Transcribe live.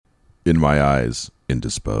In my eyes,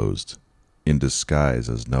 indisposed, in disguise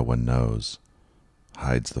as no one knows,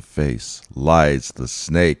 hides the face, lies the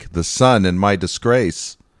snake, the sun in my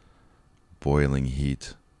disgrace. Boiling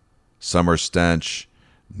heat, summer stench,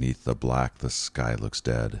 'neath the black the sky looks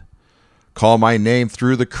dead. Call my name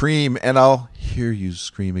through the cream, and I'll hear you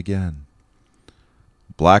scream again.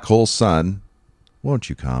 Black hole sun, won't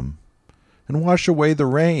you come and wash away the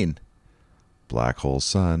rain? Black hole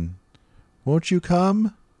sun, won't you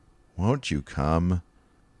come? Won't you come?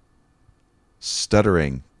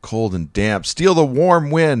 Stuttering, cold and damp, steal the warm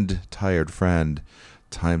wind, tired friend.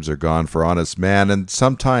 Times are gone for honest man, and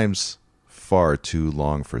sometimes far too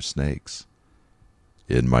long for snakes.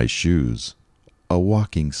 In my shoes, a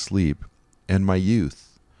walking sleep, and my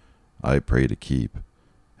youth I pray to keep.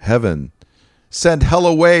 Heaven, send hell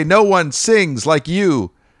away, no one sings like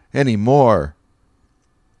you any more.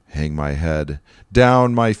 Hang my head,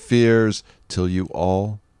 down my fears, till you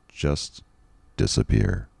all just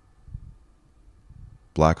disappear.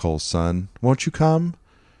 Black hole sun, won't you come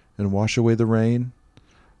and wash away the rain?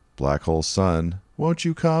 Black hole sun, won't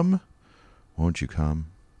you come? Won't you come?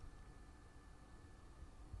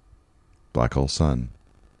 Black Hole Sun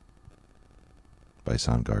by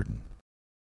Soundgarden.